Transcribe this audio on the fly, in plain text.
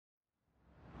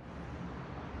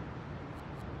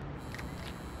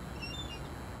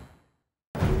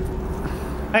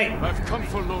Hey. I've come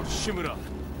for Lord Shimura.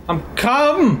 I'm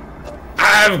come.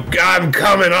 I'm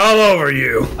coming all over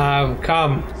you. I've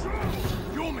come.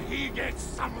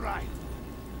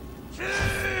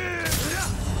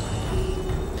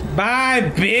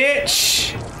 Bye,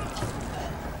 bitch.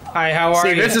 Hi, how are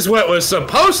you? See, this is what was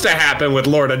supposed to happen with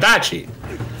Lord Adachi.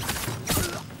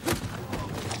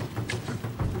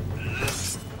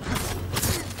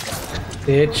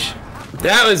 Bitch.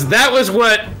 That was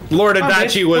what Lord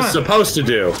Adachi was supposed to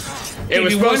do. It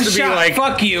was supposed to be like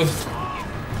fuck you.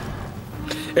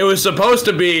 It was supposed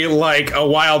to be like a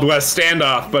Wild West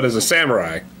standoff, but as a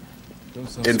samurai.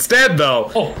 Instead,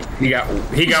 though, he got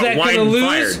wine and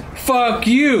fired. Fuck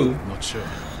you. Not sure.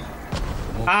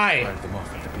 I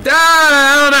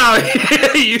don't know.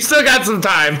 You still got some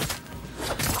time.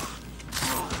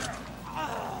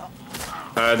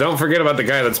 Don't forget about the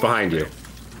guy that's behind you.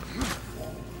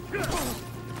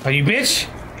 Are you bitch?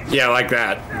 Yeah, like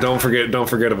that. Don't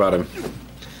forget about him.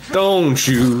 Don't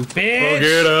you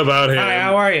forget about him. Hi,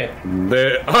 how are you?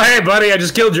 Oh, hey, buddy, I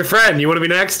just killed your friend. You want to be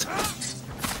next?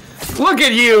 Look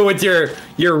at you with your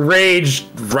rage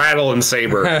rattle and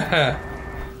saber.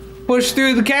 Push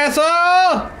through the castle.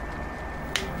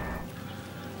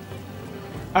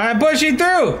 I'm pushing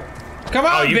through. Come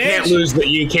on, you bitch.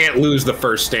 You can't lose the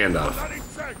first standoff.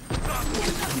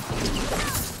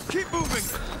 Keep moving.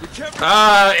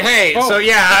 Hey, so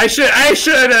yeah, I should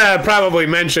probably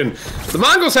mention the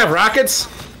Mongols have rockets.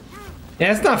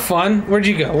 Yeah, it's not fun. Where'd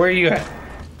you go? Where are you at?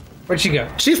 Where'd you go?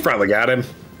 She's probably got him.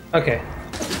 Okay.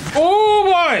 Oh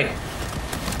boy!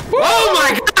 Woo! Oh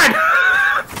my god!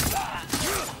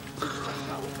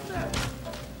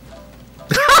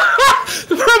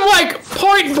 From like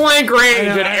point blank range,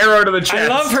 an arrow to the chest. I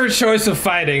love her choice of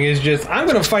fighting. Is just I'm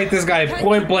gonna fight this guy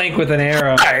point blank with an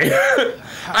arrow. I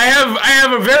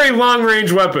have a very long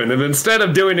range weapon, and instead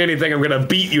of doing anything, I'm gonna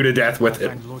beat you to death with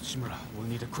it. Lord Shimura will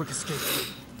need a quick escape.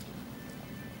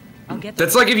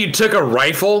 That's like if you took a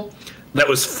rifle that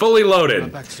was fully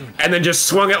loaded and then just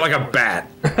swung it like a bat.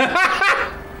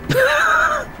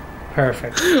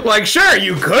 Perfect. Like, sure,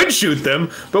 you could shoot them,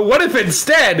 but what if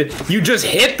instead you just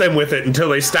hit them with it until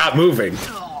they stop moving?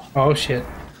 Oh shit.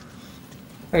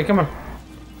 Okay, come on.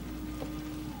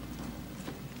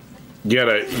 You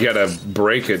gotta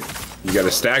break it. You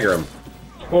gotta stagger them.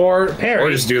 Or parry.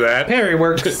 Or just do that. Parry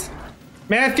works.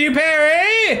 Matthew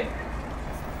Perry!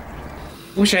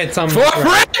 Wish I had some. For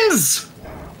friends!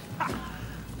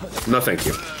 No, thank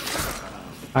you.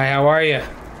 Hi, how are you?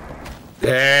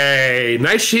 Hey,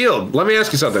 nice shield. Let me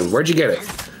ask you something. Where'd you get it?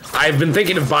 I've been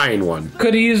thinking of buying one.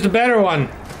 Could have used a better one.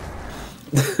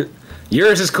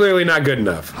 Yours is clearly not good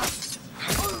enough.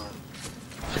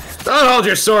 Don't hold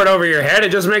your sword over your head.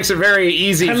 It just makes it very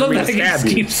easy for me to stab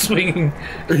you. Keep swinging.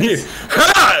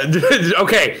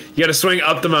 Okay, you gotta swing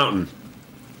up the mountain.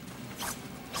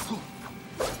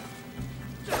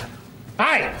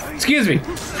 Hi! Excuse me.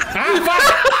 Ah, fuck!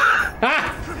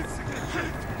 Ah!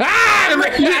 Ah!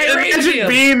 Imagine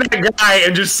being that guy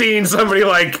and just seeing somebody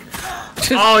like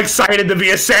all excited to be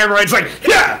a samurai. It's like,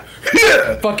 yeah!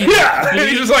 Fucking yeah! And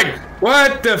he's just like,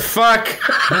 what the fuck?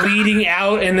 Bleeding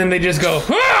out, and then they just go,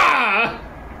 ah!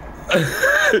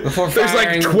 There's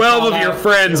like 12 of your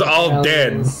friends all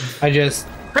dead. I just...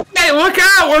 Hey, look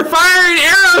out! We're firing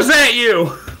arrows at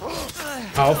you!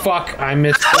 Oh, fuck. I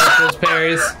missed both those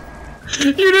parries.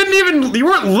 You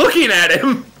weren't looking at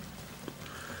him!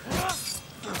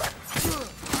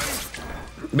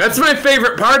 That's my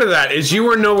favorite part of that, is you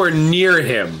were nowhere near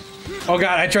him. Oh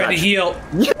god, I tried to heal.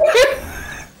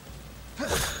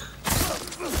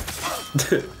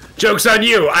 Joke's on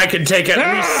you, I can take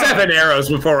at least 7 arrows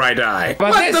before I die.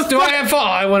 But this, do I have fall?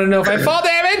 I want to know if I have fall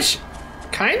damage?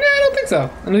 Kinda? I don't think so.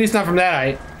 At least not from that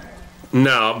height.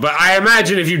 No, but I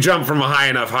imagine if you jump from a high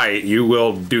enough height, you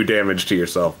will do damage to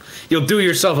yourself. You'll do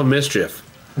yourself a mischief.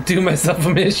 Do myself a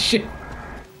mischief.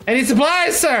 Any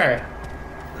supplies, sir?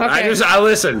 Okay. I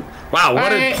listen. Wow,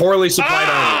 what a poorly supplied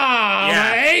army. Yeah.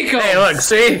 My ankles. Hey, look,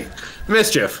 see?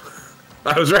 Mischief.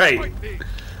 I was right.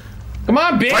 Come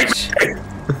on, bitch.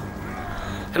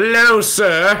 Hello,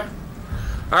 sir.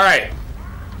 All right.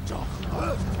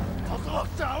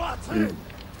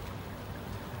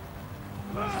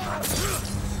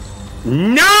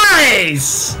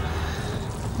 Nice!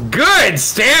 Good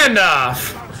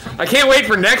standoff. I can't wait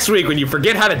for next week when you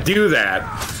forget how to do that.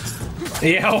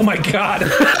 Yeah, oh my god.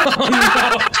 Oh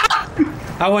no.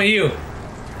 I want you.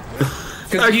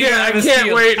 I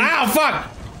can't wait. Ow, fuck!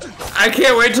 I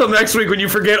can't wait till next week when you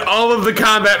forget all of the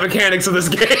combat mechanics of this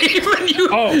game and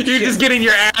you're just getting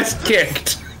your ass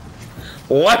kicked.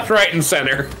 Left, right, and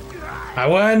center. I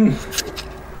won.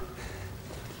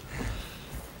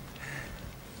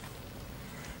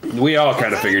 We all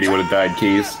kind of figured he would have died,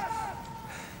 Keys.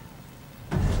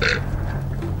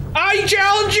 I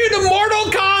challenge you to Mortal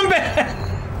Kombat!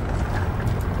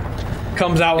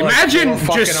 Comes out with Imagine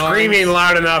like just screaming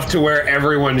loud enough to where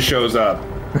everyone shows up.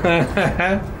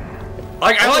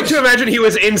 Like, I like to imagine he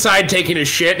was inside taking his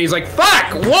shit, and he's like,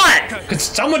 fuck, what? Could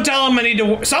someone tell him I need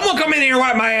to... Someone come in here and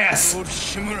wipe my ass.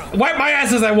 Wipe my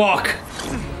ass as I walk.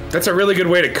 That's a really good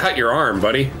way to cut your arm,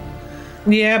 buddy.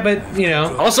 Yeah, but, you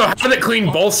know... Also, how did it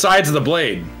clean both sides of the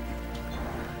blade?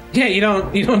 Yeah, you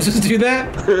don't just do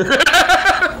that?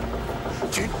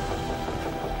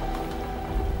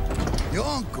 Your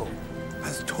uncle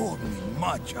has told me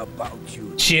much about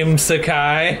you. Jim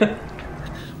Sakai.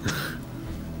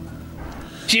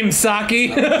 Jim Saki.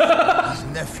 His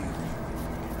nephew,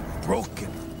 broken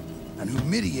and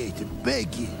humiliated,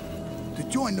 begging to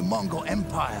join the Mongol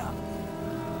Empire.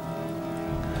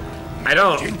 I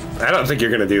don't think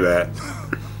you're gonna do that.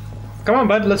 Come on,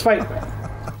 bud, let's fight.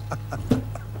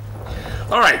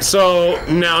 Alright, so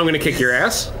now I'm gonna kick your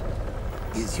ass.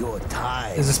 Is your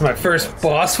time? Is this my first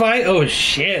boss fight? Oh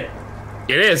shit.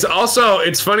 It is. Also,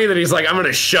 it's funny that he's like, I'm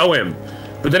gonna show him.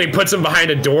 But then he puts him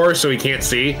behind a door so he can't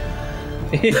see.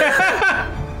 Yeah.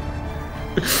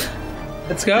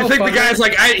 Let's go. I think the guy's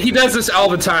like, he does this all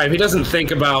the time. He doesn't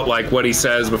think about like what he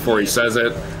says before he says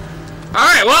it.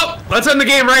 Alright, well, let's end the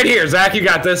game right here. Zach, you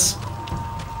got this.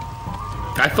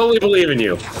 I fully believe in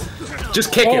you.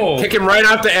 Just kick him. Kick him right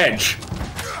off the edge.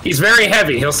 He's very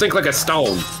heavy. He'll sink like a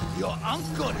stone. Your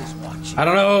uncle is watching. I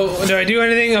don't know. Do I do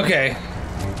anything? Okay.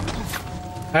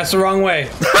 That's the wrong way.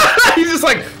 He's just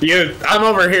like, I'm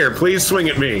over here. Please swing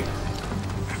at me.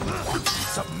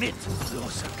 Submit,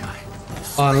 Sakai.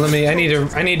 Hold on, I need to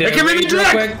Make him in the real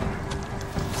direct. quick.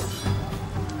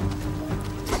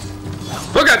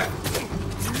 Look at.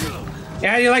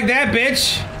 Yeah, you like that,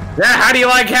 bitch? Yeah, how do you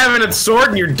like having a sword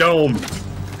in your dome?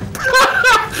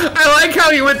 I like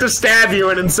how he went to stab you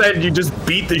and instead you just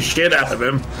beat the shit out of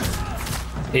him.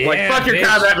 Yeah, like, fuck your bitch.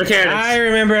 combat mechanics. I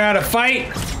remember how to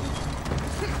fight.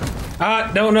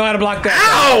 Don't know how to block that.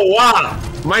 Ow! Wow!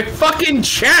 My fucking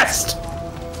chest!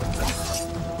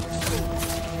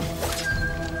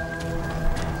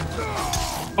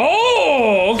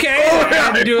 Oh, okay. Oh, I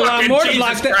have to do a lot more to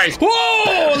block that. Christ.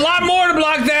 Whoa, a lot more to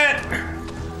block that.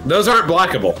 Those aren't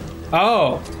blockable.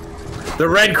 Oh. The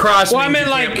red cross. Well, I means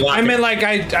meant you can't block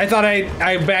it. I thought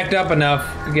I backed up enough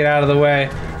to get out of the way.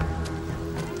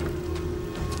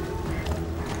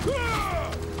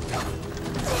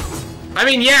 I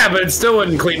mean, yeah, but it still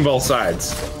wouldn't clean both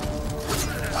sides.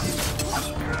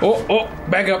 Oh,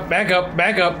 back up, back up,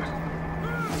 back up.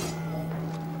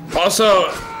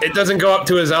 Also, it doesn't go up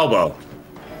to his elbow.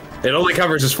 It only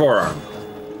covers his forearm.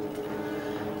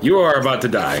 You are about to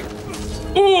die.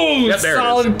 Ooh, Yep, there it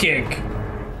solid kick.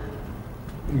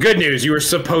 Good news, you were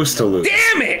supposed to lose.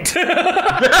 Damn it!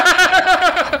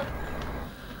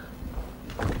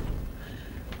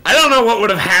 I don't know what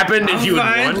would have happened if you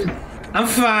had won. I'm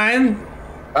fine.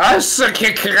 Us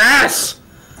kick your ass.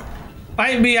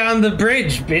 Fight me on the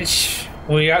bridge, bitch.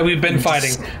 We've been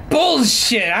fighting.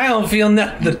 Bullshit! I don't feel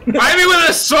nothing. Fight me with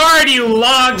a sword, you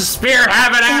log spear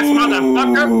having ass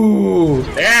motherfucker. Ooh.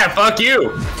 Yeah, fuck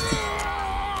you.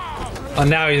 Oh,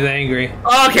 now he's angry.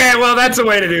 Okay, well that's a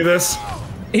way to do this.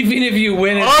 Even if you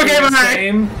win, it's Okay, the bye.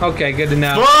 same. Okay, good to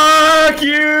know. Fuck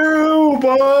you,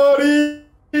 buddy.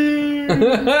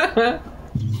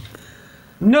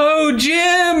 No,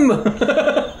 Jim.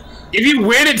 If you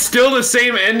win, it's still the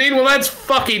same ending? Well, that's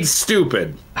fucking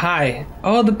stupid. Hi.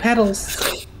 Oh, the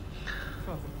pedals.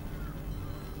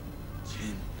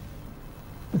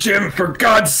 Jim, for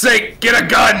God's sake, get a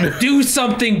gun! Do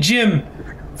something, Jim.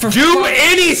 Do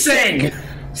anything!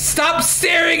 Stop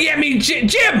staring at me,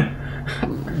 Jim!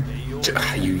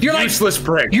 You You're useless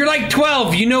prick. You're like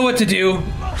 12. You know what to do.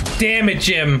 Damn it,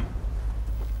 Jim.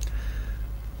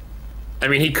 I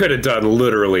mean, he could have done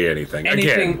literally anything.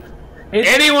 Anything. Again,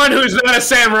 anyone who's not a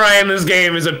samurai in this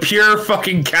game is a pure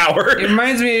fucking coward. It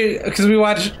reminds me, because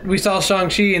we saw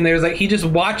Shang-Chi, and there's like, he just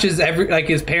watches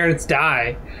his parents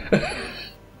die.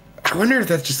 I wonder if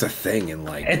that's just a thing in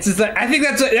like. It's just like, I think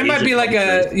that might be like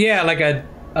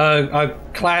a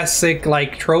classic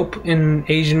like trope in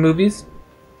Asian movies.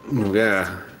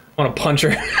 Yeah. I want to punch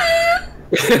her.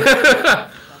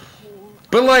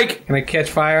 But like, can I catch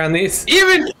fire on these?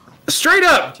 Even straight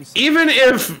up, even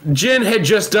if Jin had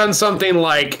just done something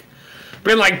like,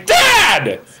 been like,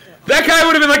 Dad, that guy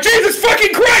would have been like, Jesus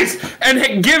fucking Christ, and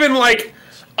had given like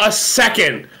a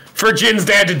second for Jin's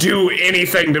dad to do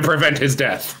anything to prevent his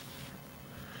death.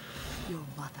 Your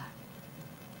mother,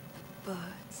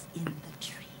 birds in the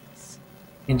trees.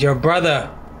 And your brother,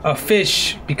 a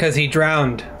fish because he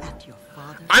drowned. That your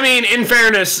father. I I mean, in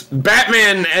fairness,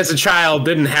 Batman as a child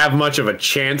didn't have much of a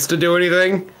chance to do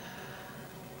anything.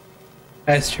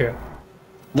 That's true.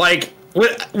 Like,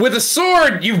 with a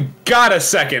sword, you've got a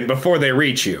second before they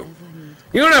reach you.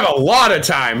 You don't have a lot of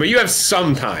time, but you have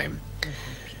some time.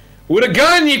 With a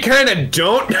gun, you kind of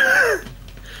don't.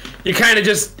 You kind of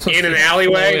just in an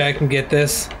alleyway. I can get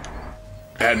this.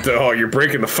 And, oh, you're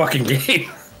breaking the fucking game.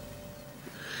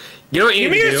 You know what you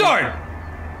Give need me to your do? sword!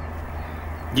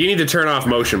 You need to turn off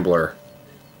motion blur.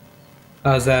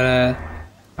 Oh, is that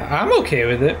I'm okay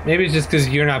with it. Maybe it's just because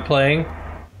you're not playing.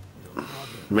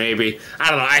 Maybe. I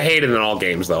don't know. I hate it in all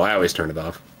games, though. I always turn it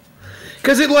off.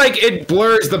 Because it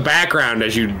blurs the background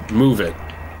as you move it.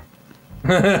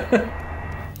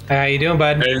 How you doing,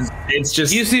 bud? It's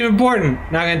just... You seem important.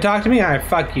 Not gonna talk to me? Alright,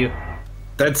 fuck you.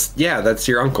 That's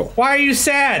your uncle. Why are you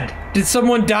sad? Did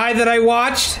someone die that I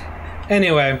watched?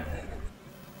 Anyway.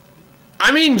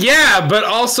 I mean, yeah, but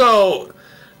also...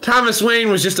 Thomas Wayne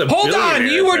was just a Hold on!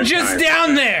 You were at that just time.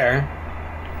 down there!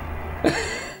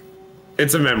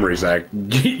 It's a memory, Zach.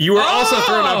 You were also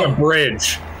thrown off a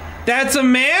bridge. That's a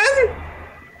man?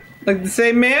 Like the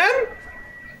same man?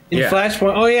 In Yeah.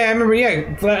 Flashpoint? Oh yeah, I remember, yeah.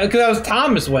 Because that was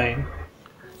Thomas Wayne.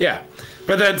 Yeah.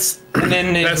 But that's... And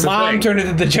then his that's the mom thing. turned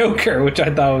into the Joker, which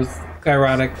I thought was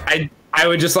ironic. I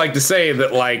would just like to say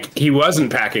that, like, he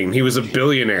wasn't packing. He was a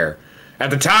billionaire. At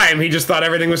the time, he just thought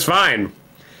everything was fine.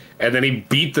 And then he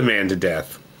beat the man to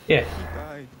death. Yeah.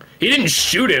 He didn't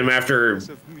shoot him after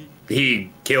he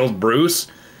killed Bruce.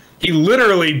 He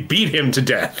literally beat him to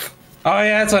death. Oh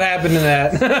yeah, that's what happened in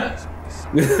that.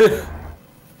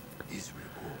 His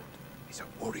reward is a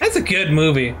warrior. That's a good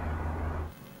movie.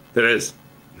 It is.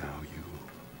 Now you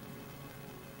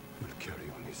will carry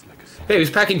on his legacy. Hey, he was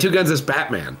packing 2 guns as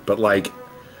Batman, but, like,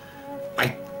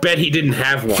 I bet he didn't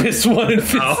have one. Fist 1 and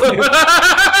Fist 2.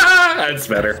 That's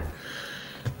better.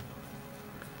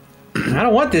 I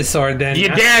don't want this sword then.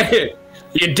 Your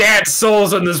dad's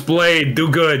soul's on this blade. Do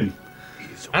good.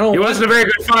 I don't He want, wasn't a very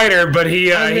good fighter, but he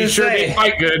gonna sure say. did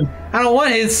fight good. I don't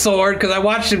want his sword because I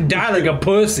watched him die like a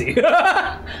pussy.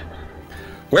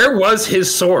 Where was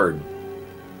his sword?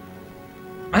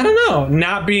 I don't know.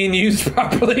 Not being used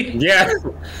properly. Yeah.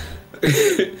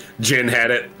 Jin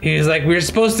had it. He was like, we were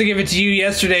supposed to give it to you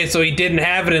yesterday, so he didn't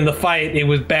have it in the fight. It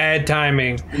was bad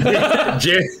timing.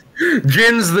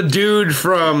 Jin's the dude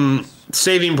from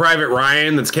Saving Private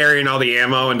Ryan that's carrying all the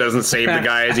ammo and doesn't save the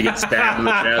guy as he gets stabbed in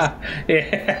the chest.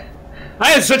 Yeah. I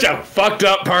had such a fucked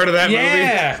up part of that movie.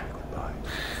 Yeah.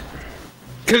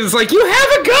 Because it's like, you have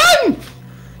a gun!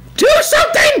 Do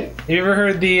something! You ever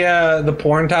heard the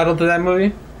porn title to that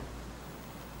movie?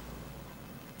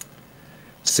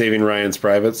 Saving Ryan's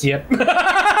Privates? Yep.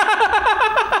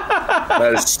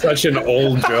 That is such an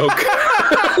old joke.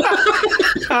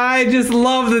 I just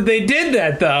love that they did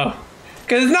that, though.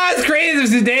 Because it's not as crazy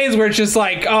as today's where it's just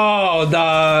like, oh,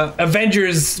 the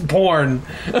Avengers porn.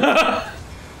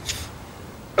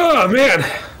 Oh, man.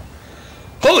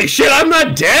 Holy shit, I'm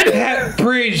not dead? That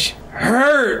bridge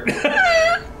hurt.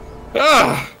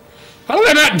 Ugh. How did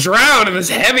I not drown in this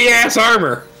heavy-ass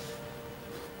armor?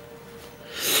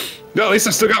 No, at least I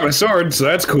still got my sword, so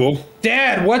that's cool.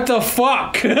 Dad, what the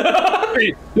fuck?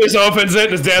 This opens it,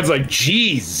 and his dad's like,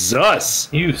 Jesus.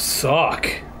 You suck.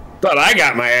 Thought I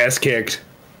got my ass kicked.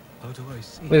 How do I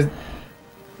see? There's-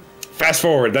 Fast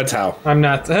forward, that's how. I'm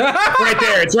not. Right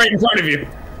there, it's right in front of you.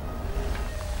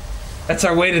 That's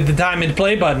our way to the diamond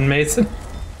play button, Mason.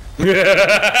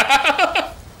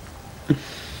 I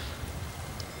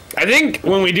think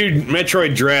when we do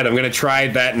Metroid Dread, I'm going to try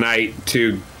that night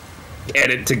to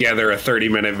edit together a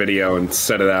 30-minute video and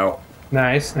set it out.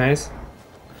 Nice, nice.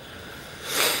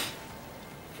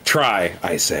 Try,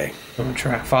 I say. Don't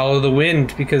try. Follow the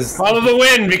wind because. Follow the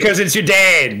wind because it's your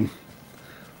dad.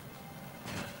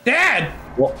 Dad!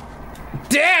 Well,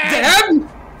 Dad! Dad?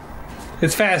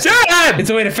 It's fast. Dad!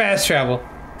 It's a way to fast travel.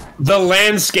 The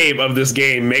landscape of this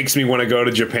game makes me want to go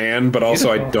to Japan, but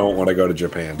also I don't want to go to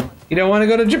Japan. You don't want to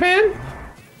go to Japan?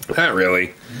 Not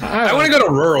really. I want to go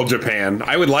to rural Japan.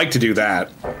 I would like to do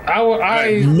that. I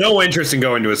have no interest in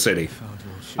going to a city.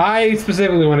 I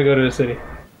specifically want to go to a city.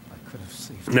 I could have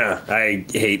saved Nah, I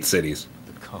hate cities.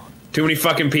 the car. Too many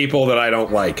fucking people that I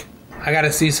don't like. I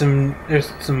gotta see some. There's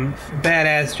some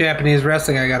badass Japanese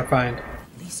wrestling I gotta find. At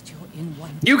least you're in one.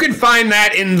 You can find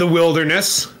that in the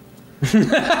wilderness.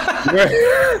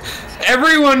 Where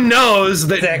everyone knows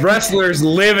that Zach, wrestlers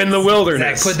live in the Zach,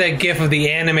 wilderness. put that gif of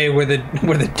the anime where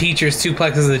the teacher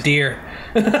suplexes the deer.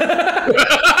 Is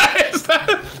that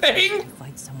a thing?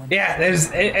 Fight someone. Yeah, it's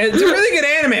a really good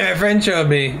anime. My friend showed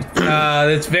me.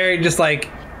 It's very just like,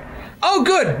 oh,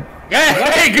 good.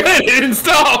 Hey, good, it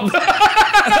installed.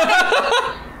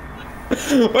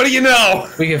 What do you know?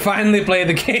 We can finally play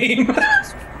the game.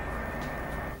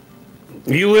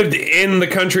 You lived in the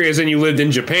country as in you lived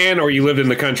in Japan, or you lived in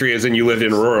the country as in you lived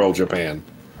in rural Japan?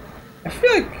 I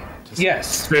feel like,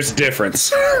 yes. There's a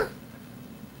difference.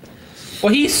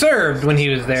 Well, he served when he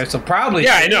was there, so probably.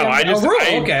 Yeah, I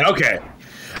know. Okay. Okay.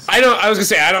 I was gonna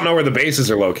say I don't know where the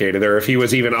bases are located, or if he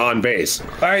was even on base. All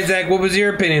right, Zach. What was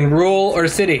your opinion? Rural or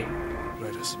city?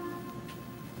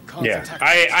 Yeah,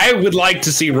 I would like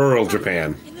to see rural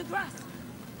Japan.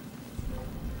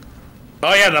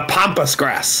 Oh yeah, the pampas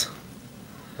grass.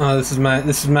 Oh, this is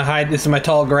my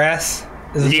tall grass.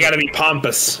 You gotta be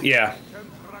pampas. Yeah.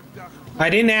 I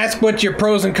didn't ask what your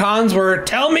pros and cons were.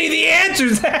 Tell me the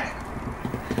answers, Zach.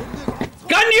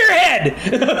 Gun to your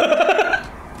head.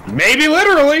 Maybe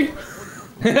literally.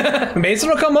 Mason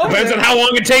will come over. Depends on how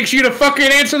long it takes you to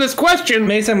fucking answer this question.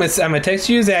 Mason, I'm gonna text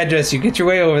you his address. You get your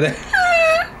way over there.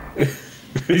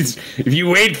 If you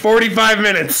wait 45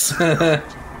 minutes.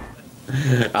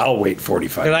 I'll wait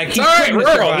 45 minutes. All right,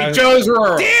 rural. He chose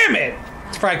rural. Damn it!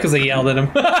 It's probably because I yelled at him.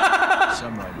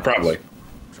 Probably.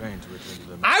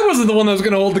 I wasn't the one that was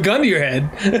gonna hold the gun to your head.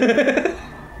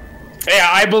 Yeah,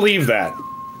 I believe that.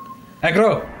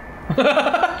 Agro.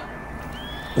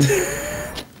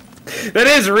 That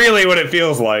is really what it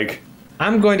feels like.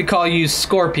 I'm going to call you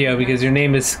Scorpio because your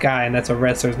name is Sky, and that's a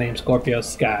wrestler's name, Scorpio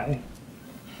Sky.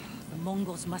 The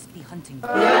Mongols must be hunting.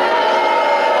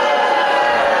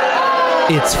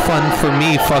 It's fun for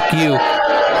me, fuck you.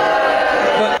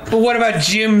 But what about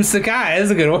Jim Sakai?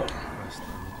 That's a good one.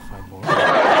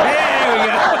 There we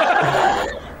go.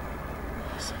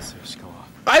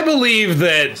 I believe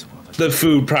that the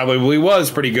food probably was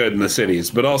pretty good in the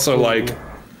cities, but also like...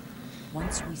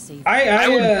 Once we save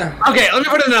Okay, let me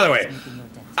put it another way.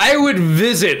 I would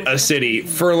visit a city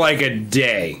for like a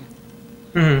day.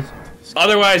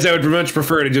 Otherwise, I would much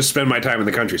prefer to just spend my time in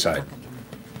the countryside.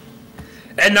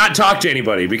 And not talk to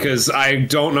anybody, because I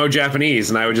don't know Japanese,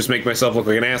 and I would just make myself look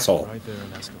like an asshole.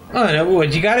 Oh, no,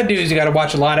 what you gotta do is you gotta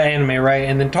watch a lot of anime, right?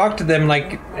 And then talk to them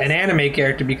like an anime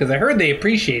character, because I heard they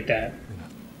appreciate that.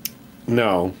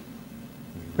 No.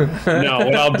 No,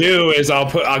 what I'll do is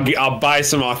I'll buy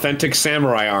some authentic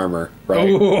samurai armor, right?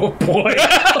 Oh boy.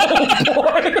 Oh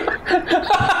boy.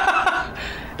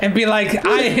 And be like,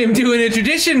 I am doing a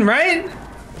tradition, right?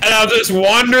 And I'll just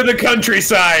wander the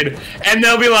countryside, and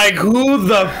they'll be like, who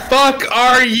the fuck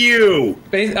are you?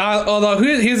 Although,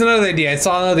 here's another idea. I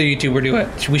saw another YouTuber do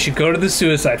it. We should go to the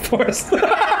suicide forest.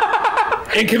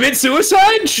 And commit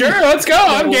suicide? Sure, let's go.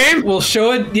 I'm game. We'll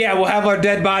show it. Yeah, we'll have our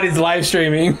dead bodies live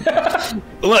streaming.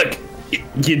 Look,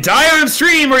 you die on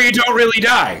stream or you don't really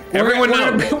die. Everyone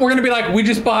knows. We're gonna be like, we're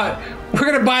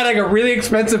gonna buy like a really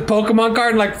expensive Pokemon card,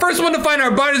 and like, first one to find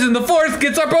our bodies in the forest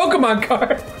gets our Pokemon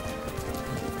card.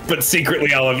 But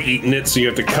secretly I'll have eaten it, so you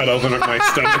have to cut open my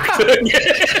stomach.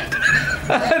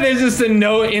 There's just a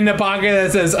note in the pocket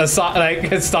that says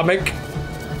like a stomach.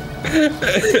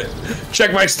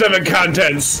 Check my stomach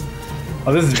contents.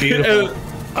 Oh, this is beautiful.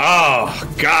 Oh,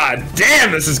 god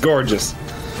damn, this is gorgeous.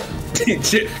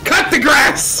 Cut the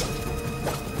grass!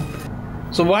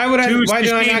 So why do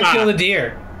I not kill the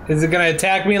deer? Is it gonna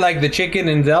attack me like the chicken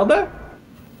in Zelda?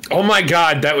 Oh my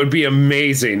god, that would be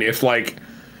amazing if, like,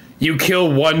 you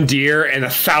kill one deer and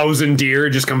 1,000 deer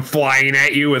just come flying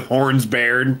at you with horns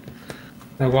bared.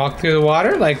 I walk through the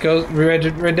water like Red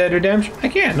Dead Redemption? I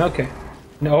can, okay.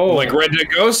 No. Like Red Dead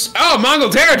Ghost? Oh,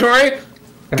 Mongol territory!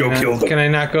 Go kill them. Can I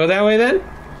not go that way then?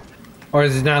 Or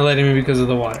is it not letting me because of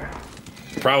the water?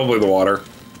 Probably the water.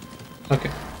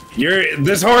 Okay.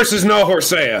 This horse is no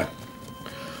Horsea.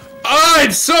 Oh,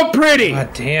 it's so pretty!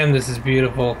 God damn, this is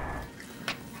beautiful.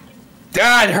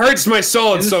 God, it hurts my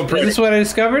soul, it's so pretty. Is this what I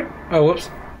discovered? Oh, whoops.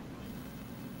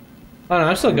 Oh no,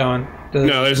 I'm still going.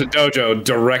 No, there's a dojo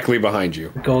directly behind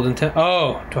you. Golden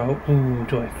Oh,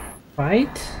 do I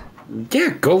fight? Yeah,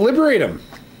 go liberate him.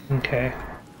 Okay.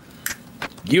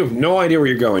 You have no idea where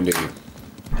you're going, do you?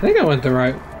 I think I went the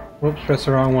right. Whoops, pressed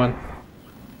the wrong one.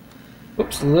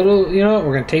 Whoops, you know what?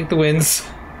 We're gonna take the wins.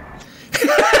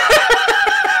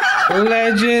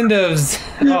 Legend of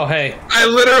Oh, hey. I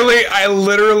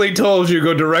literally told you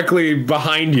go directly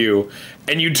behind you,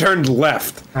 and you turned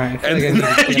left. All right, and then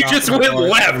you just went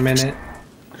left. For a minute.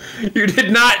 You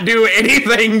did not do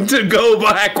anything to go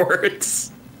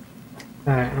backwards.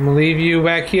 All right, I'm gonna leave you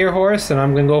back here, horse, and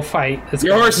I'm gonna go fight.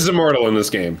 Your horse is immortal in this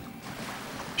game.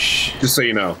 Shh. Just so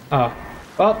you know. Oh,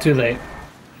 well, too late.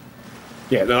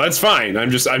 Yeah, no, that's fine. I'm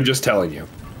just telling you.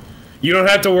 You don't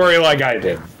have to worry like I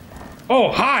did. Oh,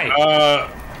 hi.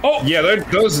 Oh, yeah,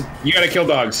 those. You gotta kill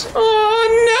dogs.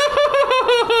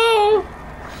 Oh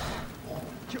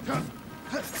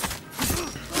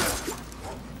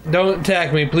no! Don't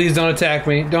attack me. Please don't attack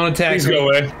me. Don't attack Please me. go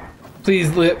away.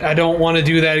 Please, I don't want to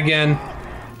do that again.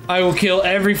 I will kill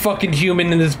every fucking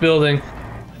human in this building.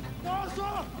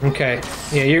 Okay.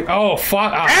 Yeah, you're... Oh,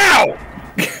 fuck. Ow!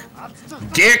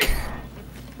 Dick!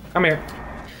 Come here.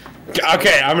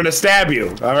 Okay, I'm gonna stab you,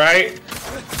 alright?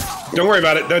 Don't worry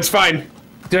about it, that's fine.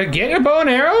 Do I get a bow and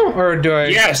arrow? Or do I...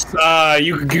 Yes,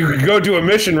 you could go do a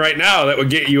mission right now that would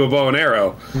get you a bow and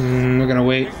arrow. We're gonna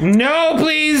wait. No,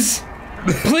 please!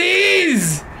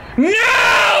 Please!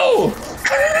 No!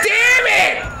 Damn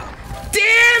it!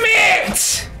 Damn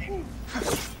it!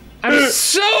 I'm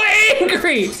so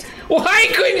angry! Why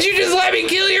couldn't you just let me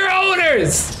kill your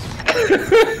owners?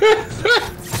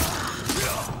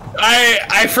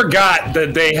 I forgot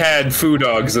that they had foo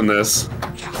dogs in this.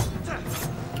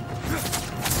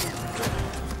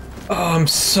 Oh, I'm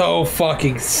so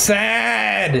fucking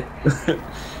sad.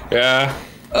 Yeah.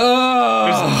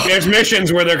 Oh. There's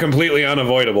missions where they're completely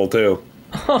unavoidable too.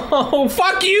 Oh,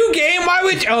 fuck you, game. Why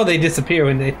would you... Oh, they disappear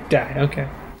when they die. Okay.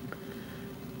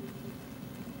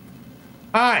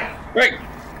 Hi. Right.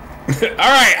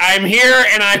 Alright, I'm here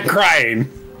and I'm crying.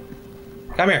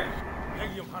 Come here.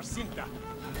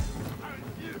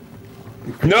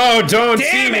 No, don't Damn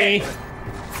see it. me.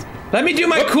 Let me do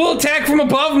my cool attack from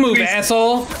above move,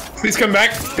 asshole. Please come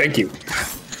back. Thank you.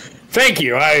 Thank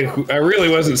you. I really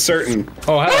wasn't certain.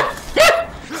 Oh, hello.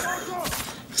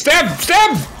 Stab!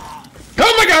 Stab!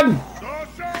 Oh my god!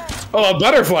 Oh, a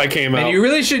butterfly came out. And you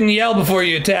really shouldn't yell before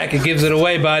you attack. It gives it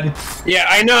away, bud. Yeah,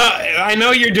 I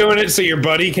know you're doing it so your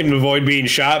buddy can avoid being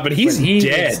shot, but he's He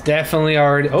dead. is definitely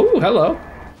already... Oh, hello.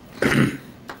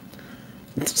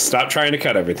 Stop trying to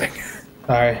cut everything.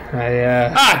 Sorry,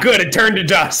 Ah, good, it turned to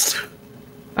dust.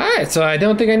 Alright, so I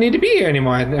don't think I need to be here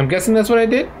anymore. I'm guessing that's what I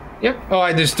did? Yep.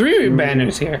 Oh, there's 3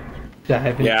 banners here.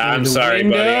 Yeah, I'm sorry,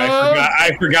 buddy.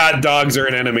 I forgot dogs are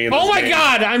an enemy in this Oh my game.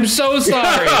 god, I'm so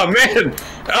sorry. Oh, man.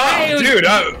 Oh, dude.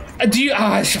 Do you... Oh,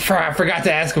 I forgot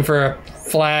to ask him for a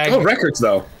flag. Oh, records,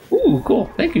 though. Ooh, cool.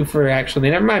 Thank you for actually...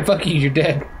 Never mind, fuck you, you're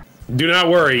dead. Do not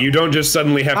worry. You don't just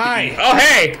suddenly have Hi. to eat. Oh,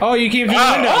 hey. Oh, you came through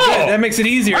the window. oh. Good. That makes it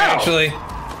easier, Wow. actually.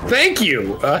 Thank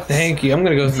you. Thank you. I'm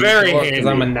gonna go through Very the door because handy.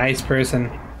 I'm a nice person.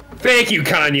 Thank you,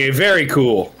 Kanye. Very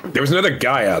cool. There was another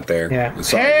guy out there. Yeah.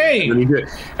 Sorry. Hey! And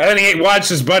then he watched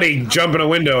his buddy jump in a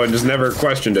window and just never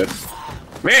questioned it.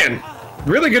 Man,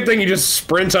 really good thing you just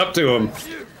sprint up to him.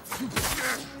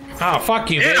 Oh, fuck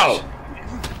you, bitch. Ow!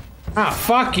 Oh,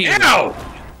 fuck you. Ow!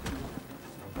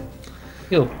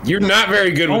 Ew. You're not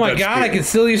very good with Oh my that god, I spear. can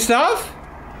steal your stuff?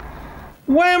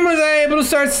 When was I able to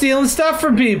start stealing stuff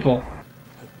from people?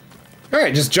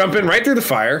 Alright, just jump in right through the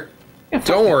fire. Yeah, fuck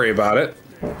Don't worry about it.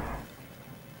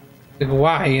 Like,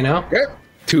 why, you know? Okay.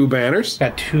 2 banners.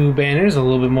 Got 2 banners, a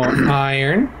little bit more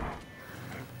iron.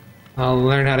 I'll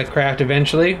learn how to craft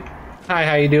eventually. Hi,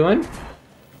 how you doing?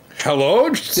 Hello?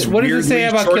 Just What does it say weirdly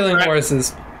about short killing crack-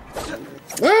 horses? I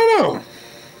don't know.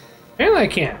 Apparently I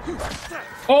can't.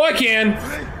 Oh, I can!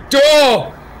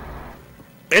 Oh!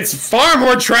 It's far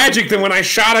more tragic than when I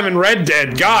shot him in Red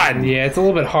Dead. God. Yeah, it's a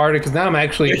little bit harder because now I'm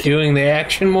actually doing the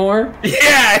action more.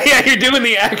 Yeah, you're doing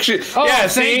the action. Oh, yeah,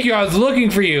 thank you. I was looking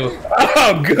for you.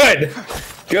 Oh, good.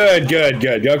 Good.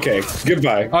 Okay,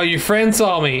 goodbye. Oh, your friend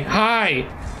saw me. Hi.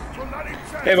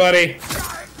 Hey, buddy.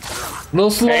 A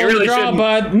little slow Hey, to really draw, shouldn't-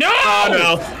 bud. No!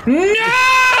 Oh,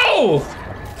 No!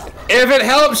 If it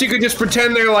helps, you could just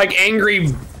pretend they're like angry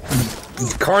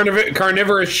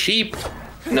carnivorous sheep.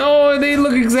 No, they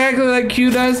look exactly like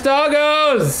cute-ass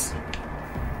doggos.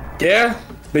 Yeah,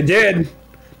 they did.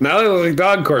 Now they look like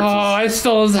dog corpses. Oh, I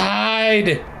stole his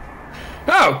hide.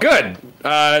 Oh, good.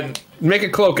 Make a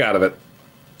cloak out of it.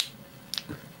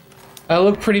 I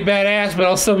look pretty badass, but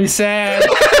I'll still be sad.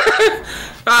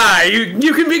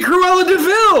 You can be Cruella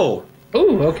DeVille.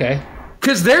 Ooh, okay.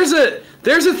 Because there's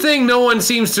a thing no one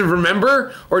seems to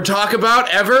remember or talk about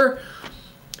ever.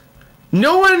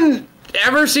 No one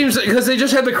ever seems, because they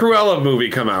just had the Cruella movie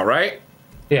come out, right?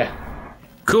 Yeah.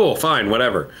 Cool, fine,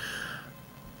 whatever.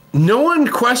 No one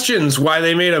questions why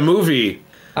they made a movie.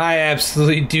 I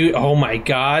absolutely do. Oh my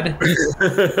god.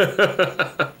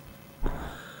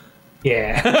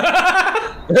 Yeah.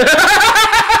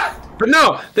 But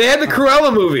no, they had the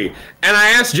Cruella movie, and I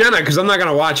asked Jenna, because I'm not going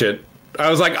to watch it. I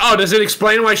was like, oh, does it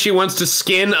explain why she wants to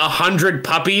skin 100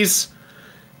 puppies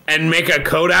and make a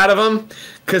coat out of them?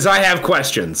 Because I have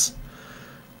questions.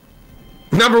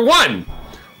 Number 1,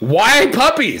 why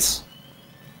puppies?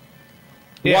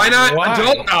 Yeah, why not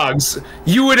adult dogs?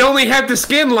 You would only have to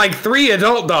skin like 3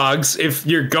 adult dogs if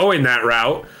you're going that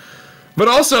route. But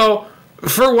also,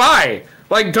 for why?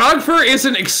 Like, dog fur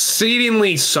isn't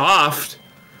exceedingly soft.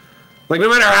 Like, no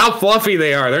matter how fluffy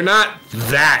they are, they're not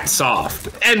that soft.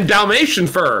 And Dalmatian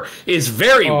fur is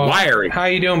very wiry. How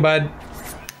you doing, bud?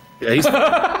 Yeah, he's...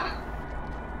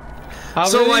 I'll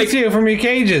So, release you from your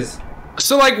cages.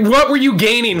 So, like, what were you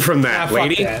gaining from that, Fuck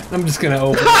lady? that. I'm just gonna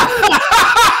open it.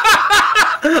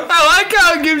 I like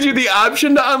how it gives you the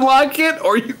option to unlock it,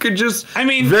 or you could just, I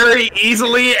mean, very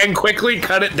easily and quickly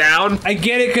cut it down. I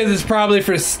get it because it's probably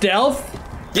for stealth.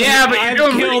 Yeah, but I've you're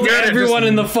doing pretty killed good at everyone just-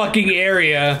 in the fucking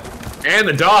area. And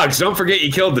the dogs. Don't forget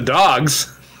you killed the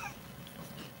dogs.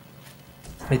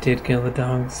 I did kill the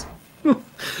dogs.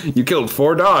 You killed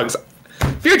 4 dogs.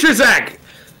 Future Zach!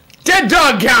 Dead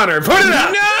dog counter! Put it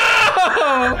up!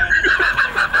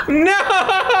 No!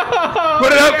 No!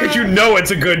 Put it up because you know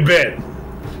it's a good bit.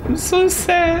 I'm so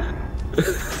sad.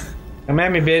 Come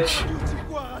at me, bitch.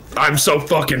 I'm so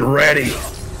fucking ready.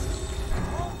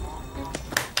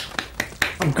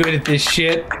 I'm good at this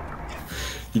shit.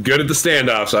 You're good at the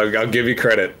standoff, so I'll give you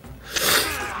credit.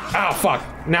 Oh, fuck.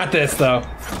 Not this, though.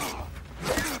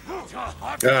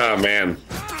 Oh, man.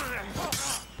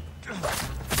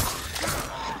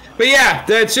 But yeah,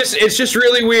 it's just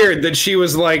really weird that she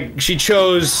was like, she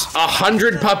chose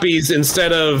 100 puppies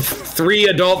instead of 3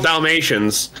 adult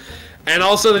Dalmatians, and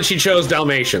also that she chose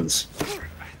Dalmatians.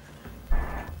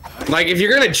 Like, if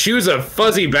you're gonna choose a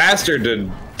fuzzy bastard to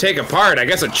take apart, I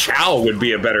guess a Chow would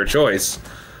be a better choice.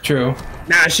 True.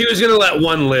 Nah, she was gonna let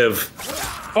one live.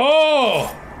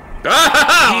 Oh!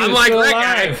 I'm like still that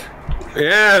alive. guy.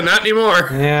 Yeah, not anymore.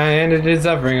 Yeah, I ended his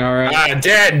suffering, alright.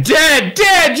 Dead,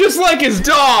 just like his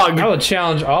dog. I will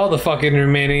challenge all the fucking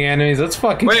remaining enemies. Let's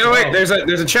fucking Wait, go. there's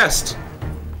a chest.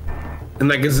 In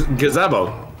that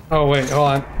gazebo. Oh, wait, hold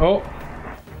on. Oh,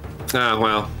 Ah,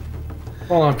 well.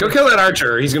 hold on. Go kill that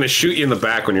archer. He's gonna shoot you in the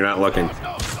back when you're not looking.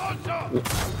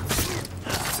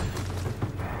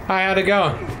 Hi, how'd it go?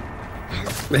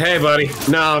 Hey, buddy.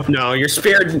 No, your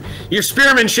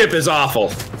spearmanship is awful.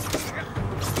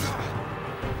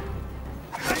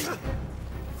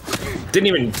 Didn't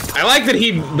even. I like that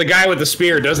the guy with the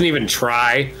spear doesn't even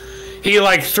try. He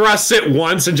like thrusts it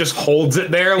once and just holds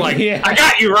it there, like Yeah. I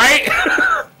got you, right?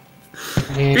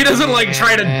 He doesn't like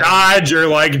try to dodge or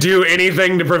like do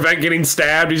anything to prevent getting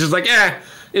stabbed. He's just like,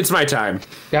 it's my time.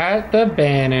 Got the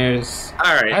banners.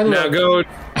 All right, now go.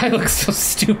 I look so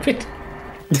stupid.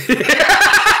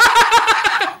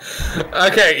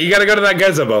 Okay, you gotta go to that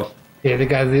gazebo. Yeah, the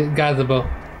gazebo.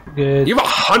 Good. You have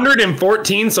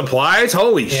 114 supplies?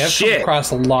 Holy Yeah, I've come shit.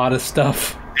 across a lot of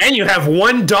stuff. And you have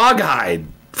 1 dog hide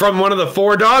from one of the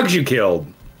 4 dogs you killed.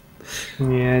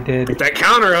 Yeah, I did. Get that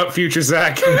counter up, future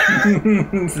Zach.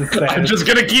 This is sad. I'm just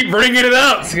gonna keep bringing it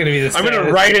up. It's gonna be the I'm gonna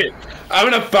saddest. write it. I'm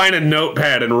gonna find a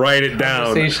notepad and write it down.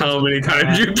 Conversations How many with times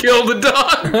Matt. you killed a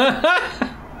dog.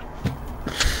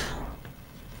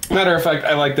 Matter of fact,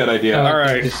 I like that idea. All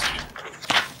right.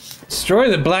 Destroy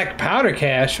the black powder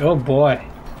cache. Oh boy.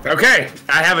 Okay,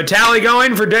 I have a tally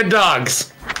going for dead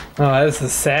dogs. Oh, that's the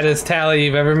saddest tally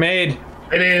you've ever made.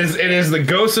 It is the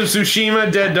Ghost of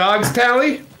Tsushima dead dogs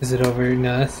tally. Is it over?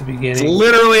 No, that's the beginning.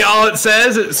 Literally all it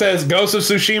says. It says Ghost of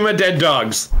Tsushima dead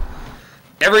dogs.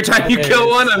 Every time you kill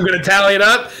one, I'm gonna tally it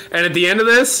up, and at the end of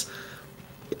this,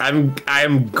 I'm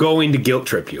going to guilt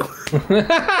trip you.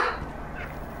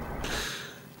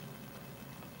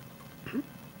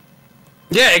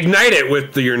 Yeah, ignite it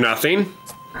with your nothing.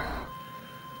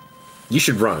 You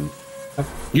should run.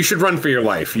 You should run for your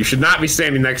life. You should not be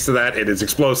standing next to that. It is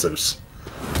explosives.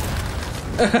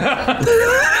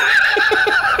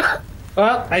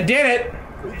 Well, I did it.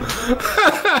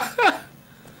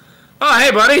 Oh,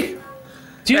 hey, buddy.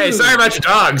 Dude, Hey, sorry about your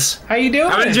dogs. how you doing?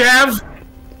 How many did you have?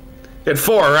 You had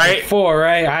 4, right? 4,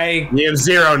 right? You have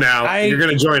 0 now. You're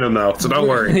gonna join them though, so don't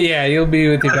worry. Yeah, you'll be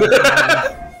with your buddy.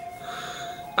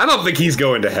 I don't think he's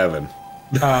going to heaven.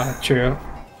 True.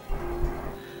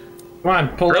 Come on,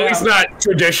 pull Or it at least out. not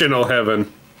traditional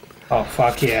heaven. Oh,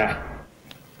 fuck yeah.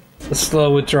 The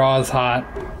slow withdrawal is hot.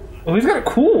 Oh, we've got a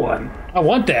cool one. I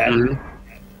want that.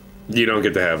 You don't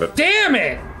get to have it. Damn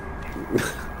it!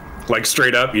 Like,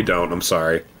 straight up, you don't. I'm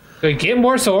sorry. Do we get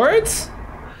more swords?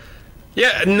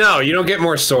 Yeah, no, you don't get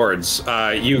more swords.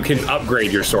 You can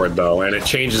upgrade your sword, though, and it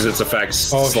changes its effects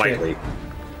slightly.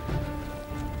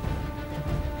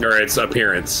 Or its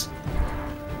appearance.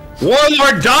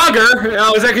 Warlord Dogger!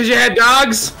 Oh, is that because you had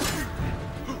dogs?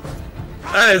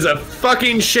 That is a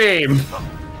fucking shame.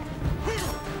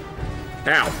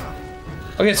 Ow.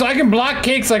 Okay, so I can block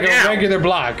kicks like a Ow. regular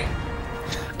block.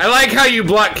 I like how you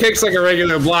block kicks like a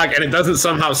regular block, and it doesn't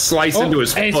somehow slice into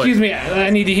his Hey, foot. excuse me.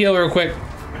 I need to heal real quick.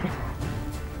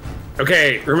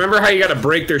 Okay, remember how you gotta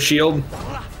break their shield?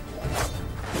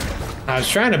 I was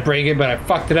trying to break it, but I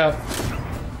fucked it up.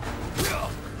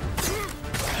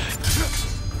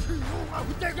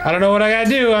 I don't know what I gotta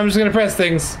do. I'm just gonna press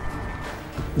things.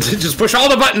 Just push all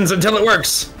the buttons until it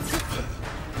works.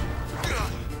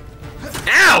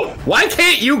 Ow! Why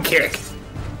can't you kick?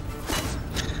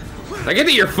 I get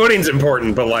that your footing's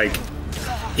important, but like,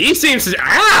 he seems to.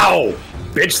 Ow!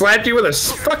 Bitch slapped you with a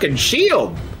fucking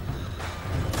shield.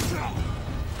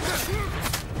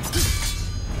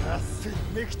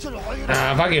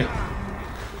 Fuck you.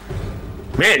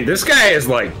 Man, this guy is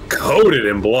like coated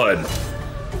in blood.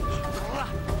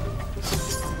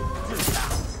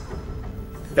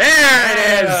 There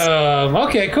it is!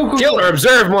 Okay, cool. Kill or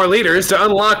observe more leaders to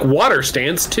unlock water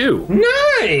stance too.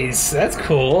 Nice! That's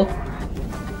cool.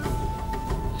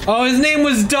 Oh, his name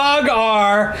was Dog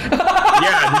R.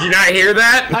 Yeah, did you not hear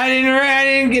that? I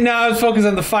didn't get. No, I was focused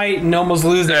on the fight and almost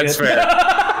losing That's it. fair.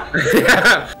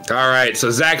 Alright,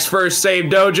 so Zach's first save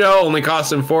dojo only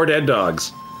cost him 4 dead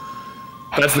dogs.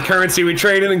 That's the currency we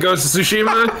trade in and goes to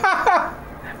Tsushima.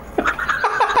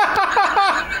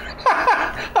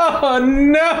 Oh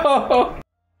no!